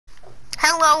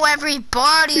Hello,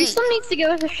 everybody. Tristan needs to give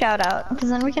us a shout out, because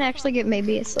then we can actually get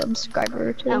maybe a subscriber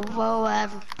or two. Hello,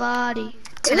 everybody.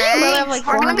 Today, we're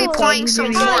gonna be playing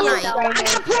some Fortnite. I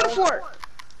got a portal fort.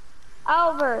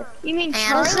 Oliver, you mean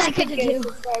And- Charlie could get a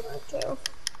subscriber too?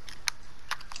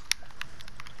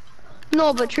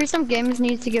 No, but Tristan Games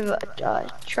needs to give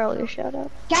Charlie a shout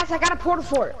out. Guys, I got a portal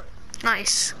fort.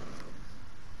 Nice.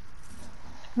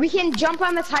 We can jump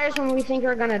on the tires when we think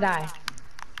we're gonna die.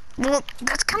 Well,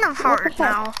 that's kind of hard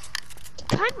now.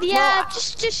 Yeah,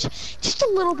 just a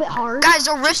little bit hard. Guys,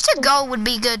 a rift to go would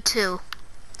be good too.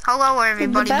 Hello,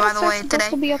 everybody. By the way, today.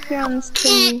 To be up here on this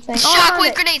thing.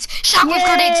 Shockwave grenades. Shockwave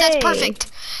grenades. That's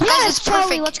perfect. Guys, Yes, it's Charlie,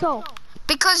 perfect. let's go.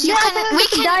 Because you Yeah, can. We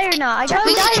can. die or not. I got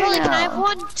we a can- dire Charlie, now. can I have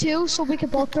one too, so we can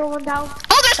both throw one down?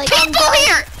 Oh, there's Like, people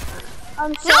here.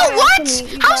 I'm No, sorry, what? Anthony,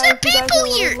 you How's there guys- you guys people are a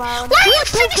little here? loud. Why are you Don't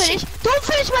finishing? finish. Don't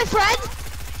finish, my friend.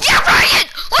 Yeah, Ryan.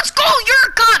 Let's go. You're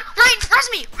a god. Ryan, res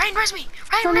me. Ryan, res me.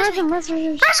 Ryan, res me.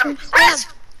 Res him. Res.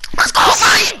 Let's go,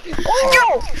 Ryan.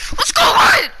 Let's go,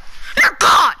 Ryan. You're a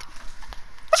god.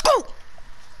 Let's go.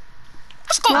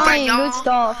 Let's go, Ryan, Ryan. good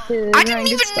stuff, dude. I didn't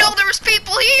even know there was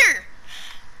people here.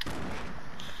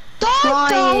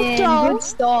 Ryan, good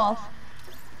stuff.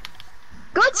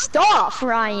 Good stuff,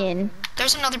 Ryan.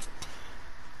 There's another.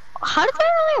 How did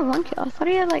I only have one kill? I thought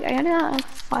he had like, I had like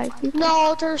 5 people.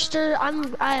 No, let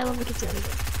me get to it.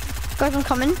 Guys, I'm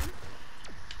coming.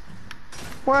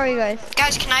 Where are you guys?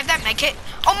 Guys, can I have that med kit?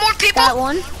 Oh, more people. That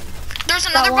one? There's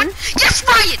another one. one? Yes,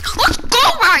 Ryan. Let's go,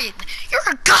 Ryan. You're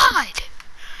a god.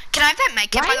 Can I have that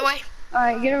med kit, by the way?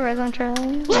 Alright, get a res on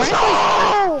Charlie. Let's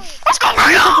go. Let's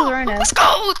go, Ryan. Let's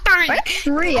go. 3.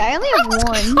 3, I only have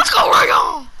 1. Let's go,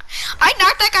 Ryan. I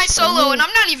knocked that guy solo, and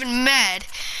I'm not even mad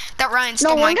that Ryan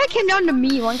stole No, my. one guy came down to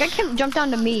me. One guy jumped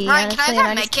down to me. Ryan, can I honestly, have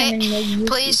and that just came med in and made you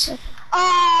please? use it.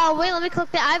 Oh, wait, let me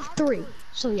click that. I have 3.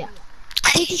 So yeah.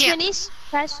 Take these Yeah. minis,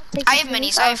 guys. Take I these have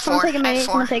minis. I have 4. Someone take a I minute. have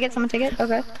 4. Someone take it. Someone take it.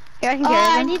 Okay. Yeah, I can carry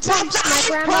I them. need some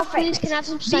sniper ammo, perfect. please. Can I have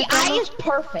some The sniper eye ammo? is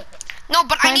perfect. No,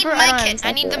 but I need Sniper, med don't kit.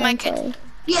 I need the sniper, med I'm kit. sorry.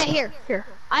 Yeah, here.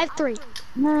 I have 3.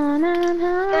 Na, na, na,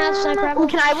 Can I have sniper ammo?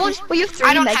 Can I have one? Well, you have 3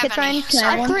 I don't med have kits, any, Ryan. Can I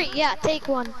I have have one? 3. Yeah, take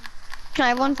one. Can I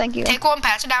have one? Thank you. Take one,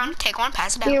 pass it down. Take one,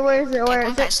 pass it down. Here, where is it? Take Where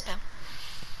one, is pass it? it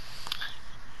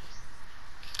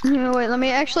down. Here, wait, let me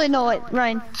actually know it,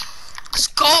 Ryan. Let's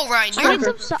go, Ryan. I You're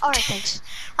need some. Alright, thanks.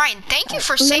 Ryan. Thank you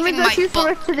for Let me saving go my shoot the butt.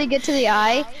 rift till they get to the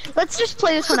eye. Let's just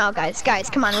play this one out, guys. Guys,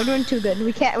 come on, we're doing too good.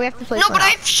 We can't. We have to play. No, this one but I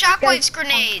out. have shockwaves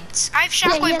grenades. I have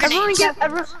shockwave Everyone grenades.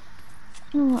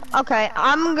 get. Okay,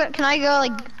 I'm good. Can I go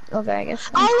like? Okay, I guess.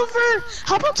 Oliver,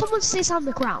 how about someone stays on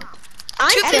the ground?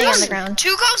 I'm Two staying on goes, the ground.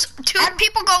 two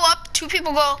people go up, 2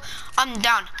 people go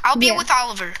down. I'll be Yeah. with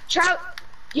Oliver. Charlie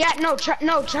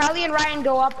and Ryan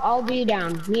go up. I'll be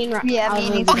down. Me and Ryan. Yeah, me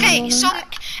and Ethan. Okay, so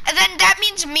and then that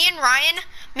means me and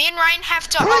Ryan have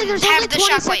to Hey, there's only have the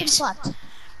 20 seconds shockwaves. left.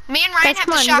 Me and Ryan Guys, have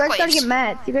come the on, you guys gotta get shockwaves.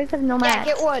 mats. You guys have no Yeah, mats.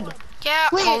 get wood. Yeah.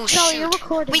 Wait, Oh Charlie, shoot. you're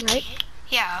recording, We right?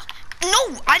 Yeah.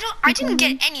 No, I didn't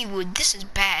get any wood. This is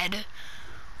bad.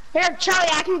 Here, Charlie,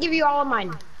 I can give you all of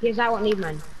mine because I won't need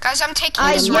mine. Guys, I'm taking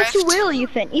this Yes, rift. you will,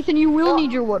 Ethan. Ethan, you will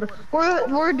need your wood.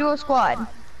 We're a duo squad.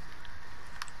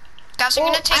 Guys, I'm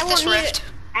gonna I take won't this need rift. it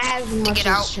as much get as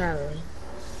out. Charlie.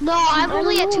 No, I'm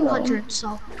only at 200,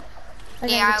 so.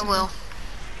 Yeah, I will.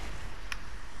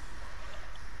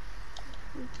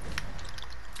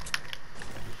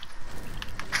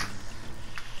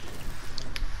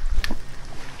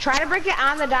 Try to break it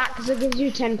on the dot because it gives you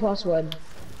 10 plus wood.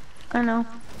 I know.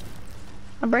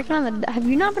 I'm breaking on the. Have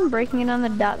you not been breaking it on the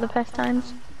dot the past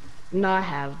times? No, I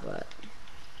have, but.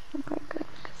 Okay, good.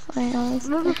 'Cause I always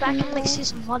Remember back in like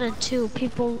season 1 and 2,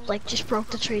 people like just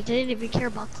broke the tree. They didn't even care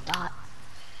about the dot.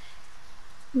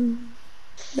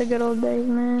 the good old days,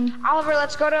 man. Oliver,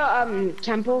 let's go to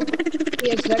Temple.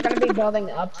 Yes, they're gonna be building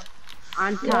up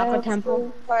on top of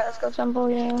Temple. Alright, let's go Temple,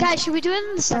 yeah. Guys, should we do it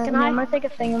in the second I'm eye? gonna take a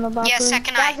thing in the box. Yeah,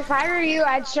 second Guys, eye. if I were you,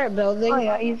 I'd start building. Oh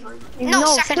yeah, easily. No,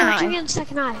 second We're eye. doing it in the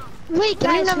second eye. Wait,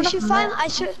 don't even guys, have we enough should find.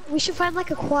 mats. We should find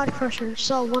like a quad crusher.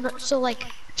 So like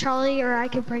Charlie or I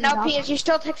can bring it No, up. PS, you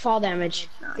still take fall damage,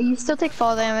 You still take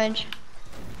fall damage.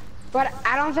 but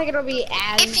I don't think it'll be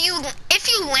as. If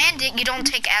you land it, you don't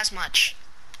take as much.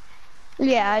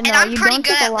 Yeah, no, And I'm you pretty don't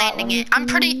good take a at lot landing when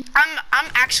it. you- I'm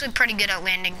actually pretty good at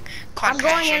landing quad I'm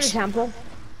going into crashes. Temple.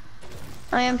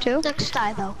 I am too. Next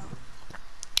eye though.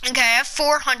 Okay, I have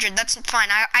 400. That's fine.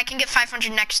 I can get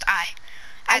 500 next eye.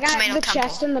 I At got Tomato the Temple.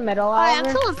 chest in the middle. Alright, I'm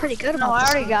Oliver. feeling pretty good No, about I this.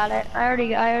 already got it. I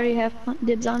already have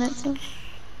dibs on it. So.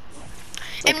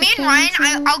 And me and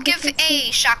Ryan, I'll give a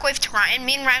shockwave to Ryan.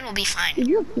 Me and Ryan will be fine. Did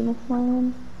you have penis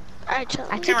plan? Alright,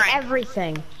 Charlie. I took Alright.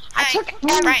 everything. I Alright, took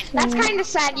everything. Ryan. That's kind of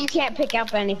sad. You can't pick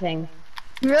up anything.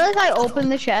 You realize I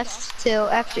opened the chest too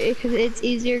after because it's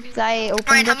easier because I opened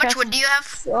Ryan, the how much chest. wood do you have?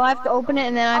 So I have to open it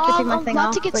and then I have to take my I'm thing about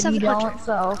off, to get but you 700. don't.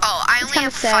 So Oh, I it's only kind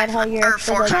have of sad how 500 you're or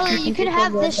actually like. 400. Charlie, you think can you're so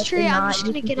have good, this but tree. you're I'm not. just You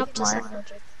gonna think get you're up to smart.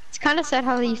 700. It's kind of sad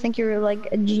how you think you're like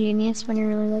a genius when you're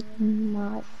really like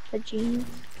not a genius.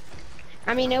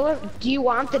 I mean, do you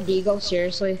want the deagle,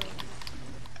 seriously?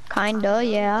 Kinda,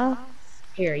 yeah.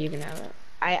 Here, you can have it.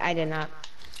 I did not.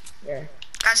 Here.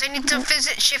 Guys, I need to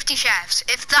visit Shifty Shafts.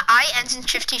 If the I ends in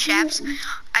Shifty Shafts,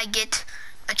 I get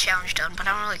a challenge done, but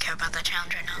I don't really care about that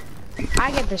challenge right now.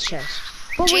 I get this chest.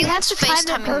 But we have Jalen's to time it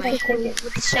FaceTiming me. perfectly with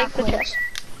the shockwaves.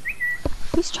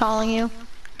 He's calling you.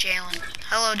 Jalen.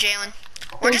 Hello, Jalen.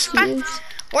 Yes, he is.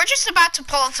 We're just about to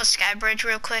pull off a sky bridge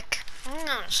real quick.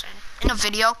 No, in a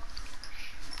video.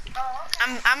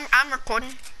 I'm recording.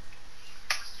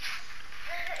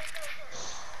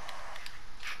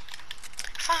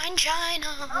 Fine China.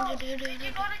 Oh, did you go to Jimmy's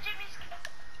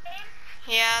game?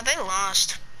 Yeah, they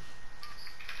lost.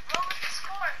 What was the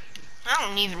score? I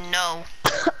don't even know.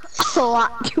 A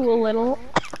lot to a little.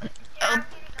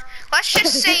 Let's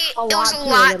just say it was a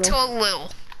lot to a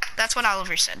little. That's what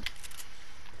Oliver said.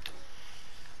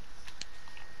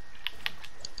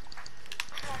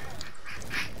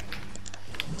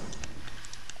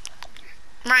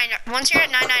 Ryan, once you're at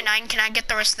 999, can I get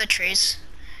the rest of the trees?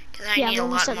 Because I need a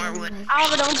lot more wood.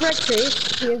 Oliver, don't break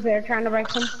trees. He is there trying to break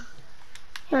some.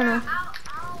 I don't know.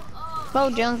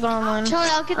 Oh, Jones on one. Charlie,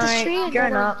 I'll get this tree and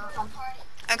join then up.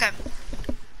 Okay.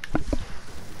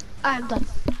 I'm done.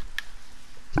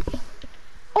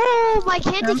 Oh, my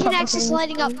candy cane axe is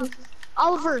lighting up.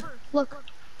 Oliver, look.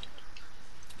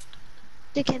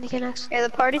 The candy cane axe. Yeah, the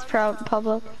party's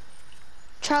public.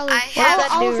 Charlie,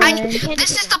 Oliver,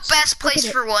 This is the best place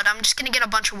for wood. I'm just gonna get a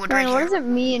bunch of wood right Ryan, what here. does it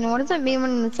mean? What does it mean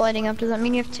when it's lighting up? Does that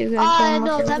mean you have two?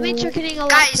 no, that means you're getting a lot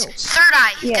Guys, of kills. third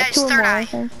eye. Yeah, Guys, two or third more, eye. I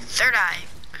think. Third eye.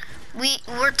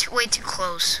 We're way too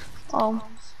close. Oh,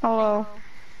 hello.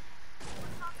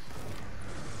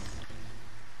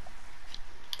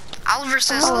 Oliver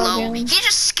says Hello, low. Jimmy. He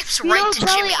just skips You right know, to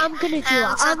Charlie, Jimmy. I'm gonna do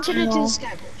that's I'm not gonna too do low. the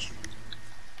sky bridge.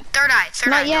 Third eye.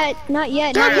 Third eye. Not yet. Not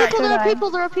yet. There Not are yet. people, there are Third eye. people,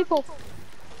 there are people.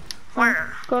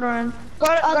 Where? Go to Ryan. Go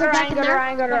to They're back Ryan, in go to there.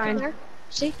 Ryan, go to Back in Ryan. there.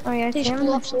 See? Oh yeah, I They see just him.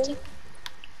 blew up something.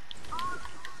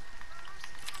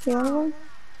 See one of them?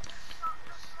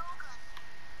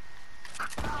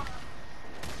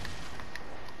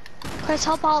 Chris,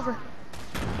 help Oliver.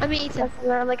 I mean Ethan.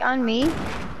 They're like on me.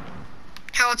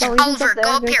 Hell, it's Oh, Ethan's Oliver. up there. Go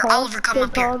up Good here. call. Oliver, come Good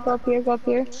up here. call. Go up here. Go up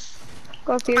here.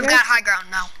 Go up here. I've guys. got high ground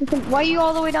now. Ethan, why are you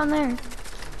all the way down there?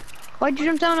 Why'd you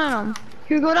jump down on him?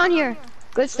 Here, go down here.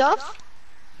 Good stuff.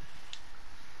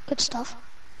 Good stuff.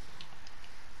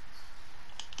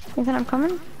 Ethan, I'm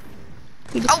coming.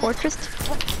 You just Oh. fortressed.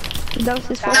 That was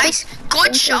his fortress. Nice. Good Thank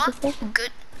you, shot. thank you.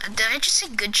 Good. Did I just say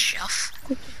good shot?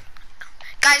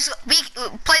 Guys, we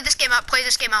play this game out. Play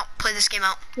this game out. Play this game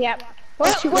out. Yep.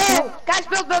 Oh, shoot, what's Whoa, that? guys,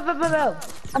 build.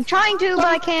 I'm trying to, but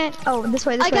I can't. Oh, this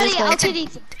way, this I way, got this it, way. I'll get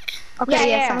Ethan. Okay,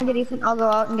 Yeah. someone get Ethan. I'll go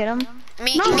out and get him.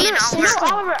 Me No, and no, Oliver.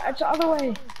 Oliver, it's the other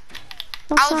way.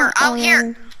 What's Oliver, that? out Oh, here.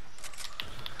 yeah.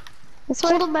 This way.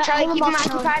 Hold him back, Charlie, hold him keep him back,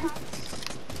 Charlie. occupied.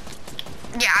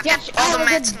 Yeah, I've Yes, got all the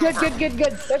meds. good.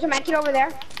 There's a medkit over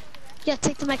there. Yeah,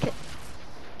 take the medkit.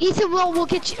 Ethan, we'll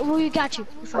get you, we got you.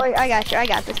 We're fine. Wait, I got you. I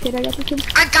got this kid. I I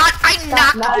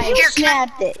knocked. You Here, can I?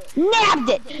 snapped it. Nabbed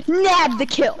it. Nabbed the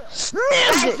kill.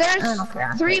 Nabbed it.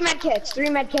 There's three medkits.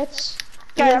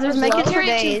 Guys, there's medkits for Carry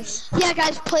two. days. Yeah,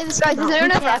 guys, play this Guys, game does out. anyone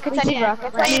We have can't- rockets? we I need can't.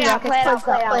 rockets. Play I need it out, rockets. play it out,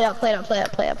 Play play it it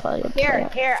out. Play it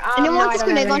out. Here. Anyone wants the I don't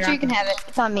grenade have launcher, any you can have it.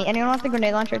 It's on me. Anyone wants the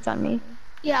grenade launcher, it's on me.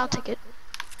 Yeah, I'll take it.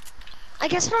 I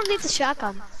guess I don't need the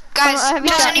shotgun. Guys, have you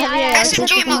got- have you got-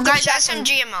 SMGMO, guys,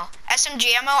 SMGMO.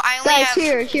 I only Guys,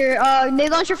 have here.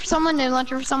 Grenade launcher for someone. And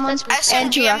two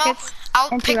SMGMO. rockets. I'll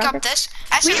and two pick up rockets.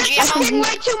 this SMGMO.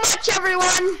 way too much,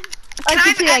 everyone. Can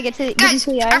I get to I get to guys,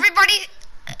 the everybody,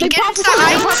 Big get pop into the is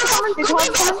ice. coming. Big pop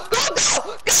is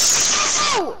coming.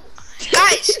 Go.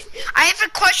 Guys, I have a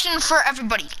question for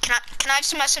everybody. Can I have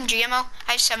some SMGMO?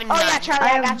 I have 7 Oh yeah, nine. Charlie,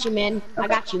 I got you, man. I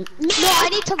got you. No, I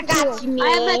need some got you, too. I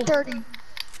am man. at 30.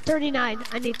 39.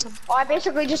 I need some. Well, I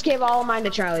basically just gave all of mine to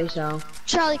Charlie, so.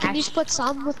 Charlie, can you split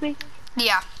some with me?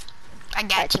 Yeah, I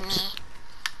got you.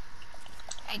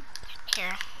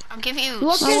 Here, I'll give you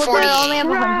Look I at 40. only have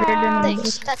 100.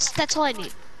 Thanks. That's all I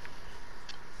need.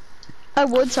 I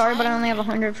would, sorry, but I only have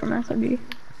 100 from SMG.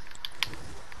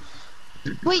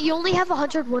 Wait, you only have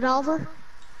 100 wood, Oliver?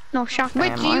 No, shotgun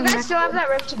Wait, ammo. do you I guys have- still have that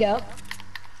rift to go?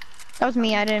 That was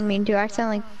me. I didn't mean to. I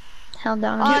accidentally held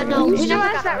down. on No, it. we Who still never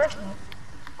has got that rift. rift?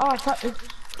 Oh, I thought. No, Who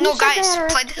said they guys, had a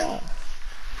play. rift to go?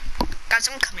 Guys,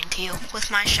 I'm coming to you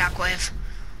with my shockwave.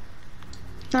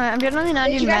 Alright, I'm generally not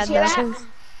Did even you guys mad hear though, that? 'cause-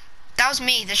 That was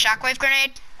me, the shockwave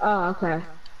grenade. Oh, okay.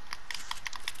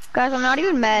 guys, I'm not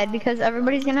even mad because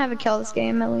everybody's gonna have a kill this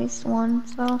game, at least one,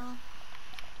 so.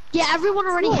 Yeah, everyone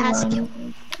already has a kill.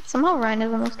 Somehow Ryan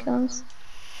has the most kills.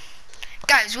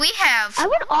 Guys, we have I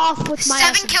went off with my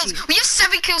 7 SMG. kills. We have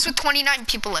 7 kills with 29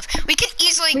 people left. We can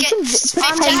easily get can 15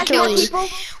 potentially- kills.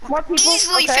 More people.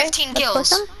 Easily Okay, 15 let's push kills.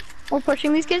 them. We're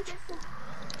pushing these kids.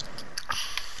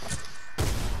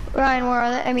 Ryan, where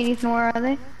are they? I mean, Ethan, where are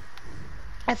they?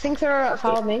 I think they're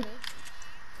follow me.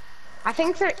 I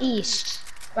think they're east,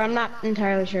 but I'm not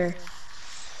entirely sure.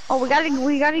 Oh, we gotta get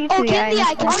to Oh, the get in the eye,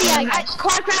 eye. get in the eye.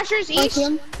 Car crashers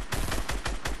east.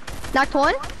 Knocked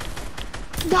one.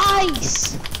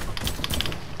 Nice.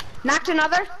 Knocked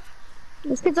another.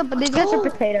 These kids up, these guys are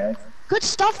potatoes. Good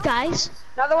stuff, guys.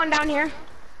 Another one down here.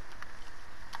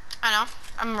 I know.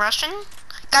 I'm rushing.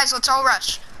 Guys, let's all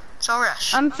rush. Let's all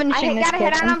rush. I'm finishing this Got a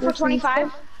kid. hit on I'm him for finishing this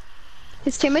 25. kid.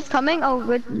 His teammate's coming. Oh,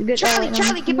 good. Charlie, no.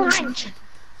 Charlie, get behind.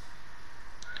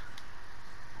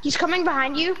 He's coming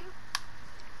behind you.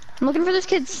 I'm looking for this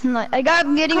kid's.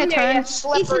 I'm getting a Come here, turn. you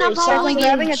slippery I'm son. following I'm you.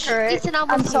 grabbing a turret. Ethan, I'm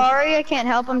I'm with you. sorry, I can't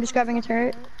help. I'm just grabbing a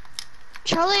turret.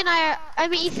 Charlie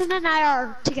and Ethan and I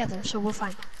are together, so we're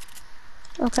fine.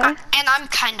 Okay. And I'm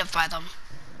kind of by them.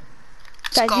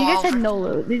 Let's Guys, go you guys over. had no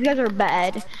loot. These guys are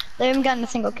bad. They haven't gotten a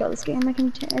single kill this game. I can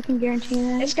guarantee you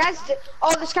that.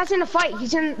 This guy's in a fight.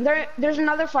 He's in there. There's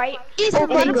another fight. Ethan,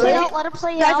 Okay, let him play good. out, let him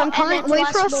play Guys, out. I'm coming. and then Wait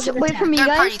for let's us. move and Wait for me, Third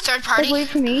guys. party, third party. Guys, wait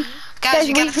for me. Guys,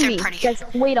 we got wait a for third me. party. Guys,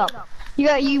 wait up. We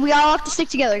all have to stick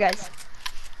together, guys.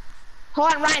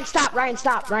 Hold on, Ryan, stop. Ryan,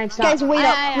 stop. Ryan, stop. Guys, wait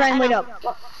up. I Ryan, wait know.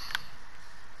 up.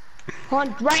 Hold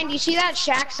on, Ryan. Do you see that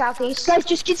shack southeast? Guys,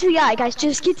 just get to the eye. Guys,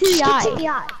 just get to the eye.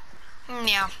 Yeah.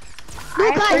 No,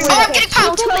 I guys. Oh, I'm getting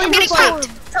popped. I'm getting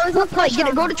popped. Charlie's left play.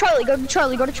 Go to Charlie. Go to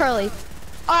Charlie. Go to Charlie.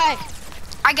 Alright.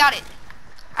 I got it.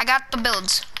 I got the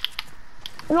builds.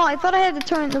 No, I thought I had the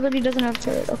turret, but he doesn't have a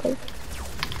turret. Okay.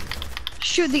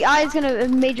 Shoot, the eye is gonna a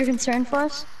major concern for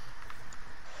us.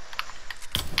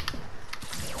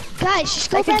 Guys, just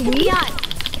go I could back in the leave. eye.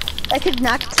 I could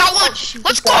knock. Got one.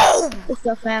 Let's go. Good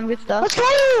stuff, man. Good stuff. Let's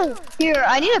go. Here,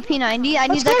 I need a P90. I need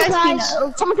Let's that go, guy's guys. P90.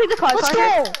 Oh, someone take the car. Let's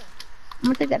car. go. I'm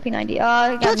gonna take that P90.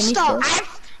 I got Good minis stuff. still.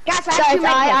 I have 2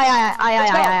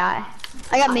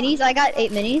 I got minis. I got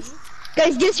 8 minis.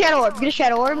 Guys, get a shadow orb. Get a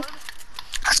shadow orb.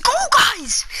 Let's go,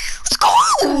 guys. Let's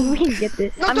go. We can get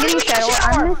this. No, I'm don't getting a even get shadow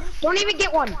a orb. shower. Don't even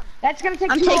get one. That's gonna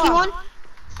take I'm too taking long. one.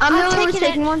 I'm the I'm only one who's taking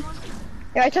taking one.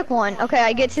 Yeah, I took one. Okay,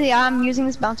 I get to the eye. I'm using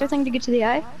this bouncer thing to get to the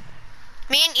eye.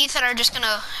 Me and Ethan are just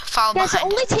gonna follow Guys, it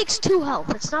behind. only takes 2 health.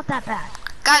 It's not that bad.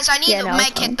 Guys, I need Yeah, a no, it's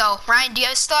med kit though. Ryan, do you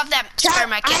still have that spare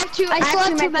med I kit? have 2. I still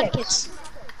have 2 med medkits.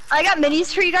 I got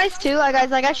minis for you guys too. I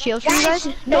got shields for you guys.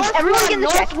 Guys, Guys, north everyone one, get in the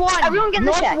north shack. one, Everyone get in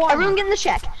the north shack. one. Everyone get in the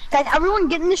shack. Guys, everyone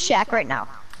get in the shack right now.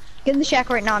 Get in the shack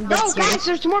right now. I'm dead No, serious. guys,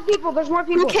 there's more people. There's more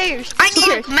people. Who cares? I Who need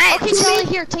cares? meds. Okay, Charlie,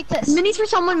 here, take this. Minis for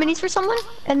someone,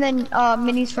 and then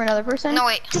minis for another person. No,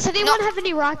 wait. Does anyone have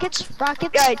any rockets?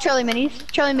 Rockets? Alright, Charlie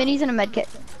minis, and a med kit.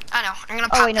 I know. I'm gonna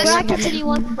Oh, pop wait, no, this. you're Rockets,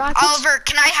 anyone? Rockets? Oliver,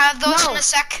 can I have those No. in a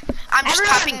sec? I'm just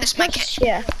Everyone, popping this med kit.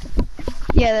 Yeah.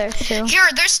 Yeah, there's two. Here,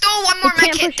 there's still one more We med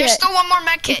can't kit. push There's it. still one more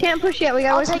med We kit. can't push yet. We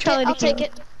gotta I'll wait for take Charlie it, I'll to take kill.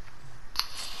 it.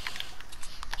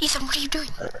 Ethan, what are you doing?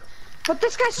 But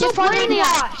this guy's so Get far in the eye.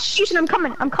 brainwashed. Ethan, I'm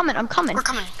coming. We're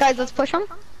coming. Guys, let's push him.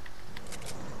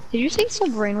 Did you say so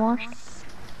brainwashed?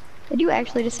 Did you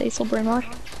actually just say so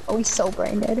brainwashed? Oh, he's so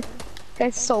brain dead.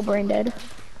 Guy's so brain dead.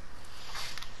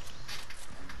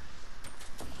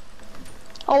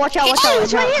 Oh, watch out, watch Oh, out.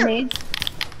 he's watch right out. here. Nades.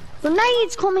 The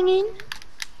nades coming in.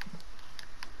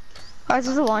 Guys,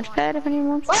 there's a launch pad if anyone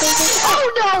wants to take it.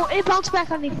 Oh no! It bounced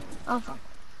back on me. Oh,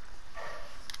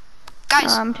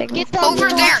 Guys, I'm taking Get it. the- over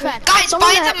the there. launch pad. Guys,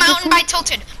 Someone by that- the mountain by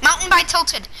Tilted. Mountain by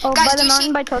Tilted. Oh, Guys, by do the you mountain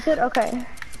see? by Tilted? Okay.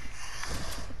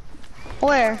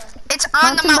 Where? It's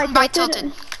on the mountain by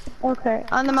Tilted? Tilted. Okay,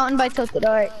 on the mountain by Tilted,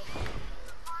 alright.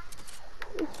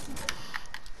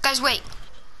 Guys, wait.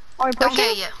 Are we Don't pushing?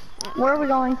 get yet. Where are we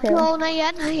going to? no, not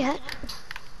yet, not yet.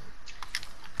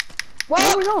 Where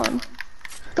are we going?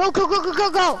 Go, go, go, go, go,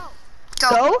 go!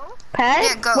 Go? Pad?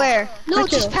 Yeah, go. Where? No, Where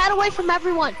just to? pad away from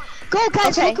everyone. Go,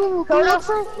 guys, Okay, look go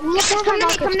for Come to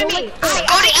me, come to me. Go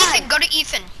to Ethan. Go to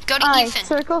Ethan. Go to Aye, Ethan.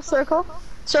 circle, circle,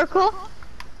 circle.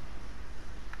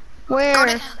 Where? Go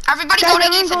to, everybody Guys, go to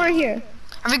everyone Ethan. go right here.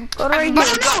 Everybody, right No,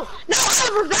 here. no,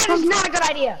 Oliver, that is not a good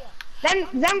idea.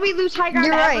 Then we lose high ground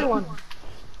You're to right. everyone.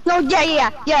 No,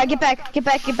 yeah, get back, get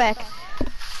back, get back.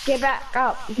 Get back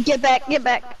up. Get back, get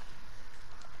back.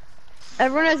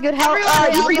 Everyone has good health.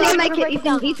 Everyone, You bring a everyone, make it,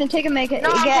 everyone, Ethan, take a make it.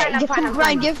 No, I'm fine, I'm fine, I'm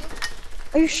Ryan, fine. give.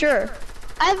 Are you sure?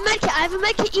 I have a medkit. I have a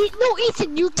medkit. No,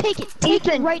 Ethan, you take it. Take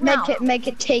it right now. Make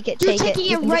it, take it, You're take it. taking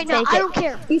it Ethan, right just now. take I it. don't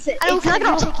care. Ethan, I don't it's not care.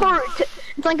 You're gonna taking hurt.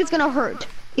 It's like it's gonna hurt.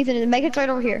 Ethan, make it right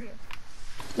over here.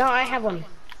 No, I have one.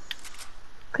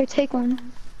 Okay, take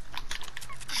one.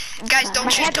 Guys, don't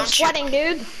My shoot, hands are don't shoot. sweating,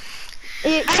 dude.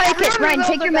 Take it, Ryan,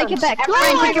 take your make it back.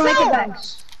 Ryan, take your make it back.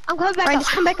 I'm coming back Ryan, up.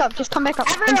 just come back up, just come back up.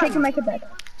 And take your make it back.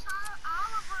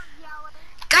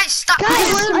 Guys, stop. Guys,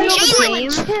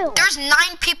 Jalen, chill. there's 9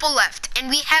 people left, and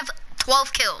we have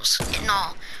 12 kills in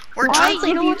all. We're Why? trying. Honestly,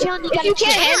 You know what, John? You if gotta you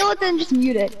can't chill. handle it, then just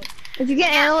mute it. If you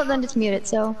can't handle it, then just mute it,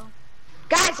 so.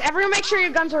 Guys, everyone make sure your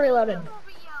guns are reloaded.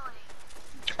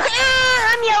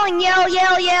 I'm yelling, yell,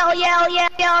 yell, yell, yell, yell,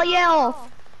 yell, yell.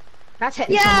 That's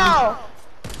hitting someone. Yell!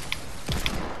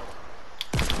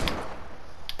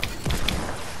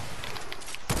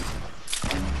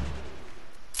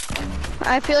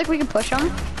 I feel like we can push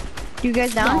them. You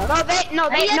guys down? No, they,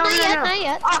 Not yet, no, not yet, no. not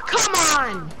yet. Oh, come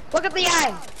on! Look at the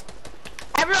eye.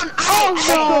 Everyone,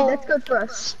 That's good for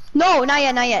us. No, not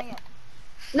yet, not yet.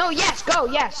 No, yes, go,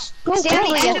 yes. Go, Stay on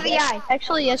go, the edge yes. of the eye.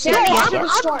 Actually, yes, Stay on the yes, edge of the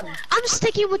yes. storm. I'm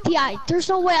sticking with the eye. There's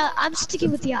no way I'm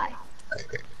sticking with the eye.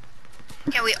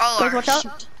 Yeah, we all Guys, are. watch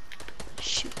out.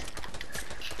 Shoot.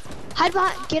 Hide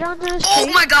behind. Get on the Oh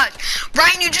tree. my god.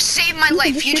 Ryan, you just saved my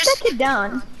life. Just You shoot just... that kid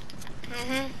down.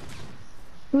 Mhm.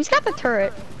 Who's got the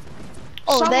turret?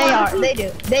 Oh, they Someone. are. They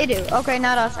do. They do. Okay,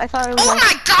 not us. I thought it was Oh us.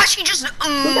 my gosh, he just got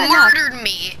knocked? murdered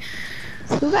me.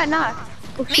 Who got knocked?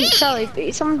 Oh, shoot, Me.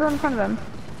 Charlie. Someone go in front of him.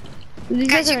 These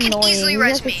Guys, guys you are can annoying. easily These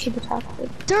res guys me. are super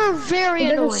toxic. They're very These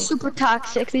guys are annoying. super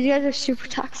toxic. These guys are super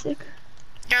toxic.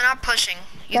 You're not pushing.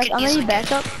 You Guys, can I'm gonna easily need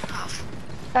backup. get off.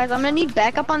 Guys, I'm gonna need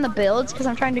backup on the builds because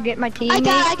I'm trying to get my team. I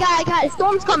got The it.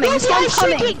 storm's coming. The Where's the eye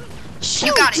storm's coming. shooting?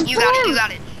 You got it, you got it, you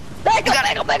got it. Back You up, got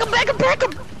back it. up, back up, back up, back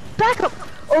up, back up.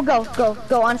 Oh,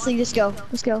 go. Honestly, just go.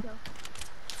 Let's go.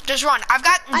 Just run. I've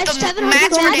got I have the 700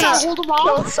 mats for bullets. days. Hold them Kill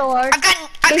all. so hard.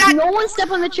 I've There's got, no one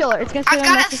step on the chiller. It's gonna I've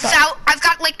got I've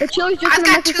got like, The chiller's just I've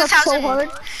gonna got mess us up so 2,000. hard.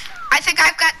 I think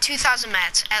I've got 2,000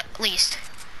 mats at least.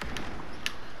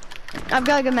 I've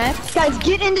got a good map. Guys,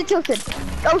 get into tilted.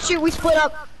 Oh shoot, we split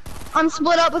up. I'm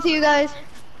split up with you guys.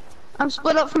 I'm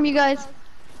split up from you guys.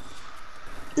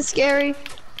 This is scary.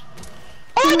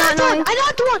 Oh, I Not knocked one. knowing. I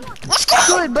knocked one. Let's go.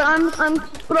 Good, but I'm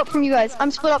split up from you guys.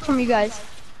 I'm split up from you guys.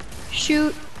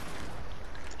 Shoot.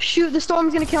 Shoot, the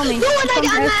storm's gonna kill me. No, The storm's actually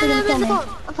gonna kill I'm in the me. boat.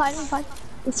 I'm fine. I'm fine.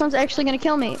 The storm's actually gonna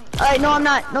kill me. Alright, no, I'm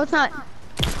not. No, it's not.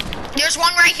 There's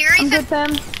one right here, I'm Ethan. good,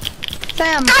 Fam.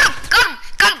 Fam.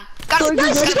 Got him. Sorry,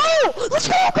 Let's good. go. Let's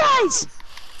go, guys.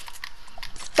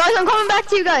 Guys, I'm coming back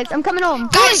to you guys. I'm coming home.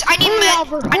 Guys, I need Hurry, med.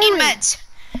 Albert, I need hurry. meds.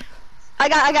 I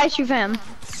got you, fam.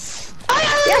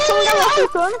 Yeah, someone got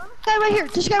left on. Guy right here.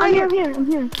 This guy I'm right here, here. I'm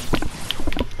here.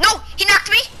 No, he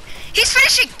knocked me. He's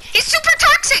finishing. He's super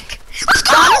toxic. Let's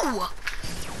go.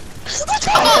 Let's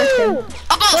go.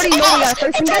 Above, What do you know?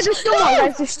 above. Guys, there's still more.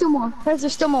 Guys, there's still more. Guys,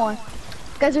 there's still more.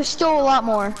 Guys, there's still a lot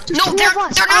more. No, two they're of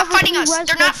us. not Albert, fighting you us. res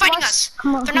They're not both fighting us. us.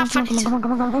 Come on, They're come on, not come on, fighting come on, us.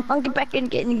 come on, come on, come on. Get back in,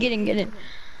 get in.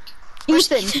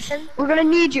 Where's Ethan, we're gonna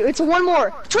need you. It's one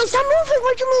more. Charlie, stop moving.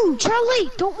 Why'd you move?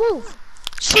 Charlie, don't move.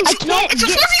 Shoot. I can't It's a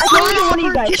get. 4v1. I can only get one of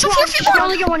you guys. It's a I 4v1. can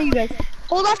only get one of you guys.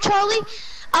 Hold off, Charlie.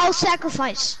 I'll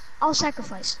sacrifice. I'll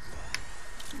sacrifice.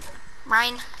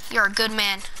 Ryan, you're a good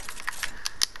man.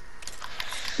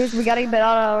 Dude, we gotta get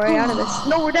out of this.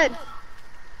 No, we're dead.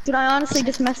 Dude, I honestly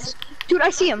just messed. Dude, I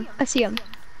see him.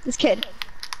 This kid.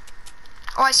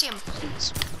 Oh, I see him.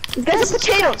 This guy's a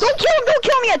potato. Don't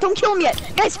kill him yet.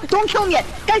 Guys, don't kill him yet.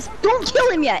 Guys, don't kill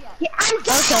him yet. Yeah, I'm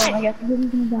dead. Okay, I guess he's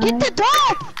gonna die. Get the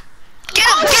dog. Get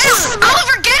him.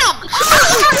 Oliver, get him.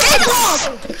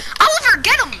 Oliver,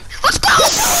 get him. Let's go.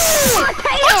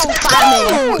 Potato Let's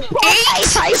go. 8,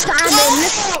 Simon.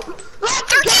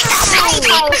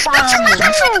 13,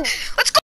 17. Let's go.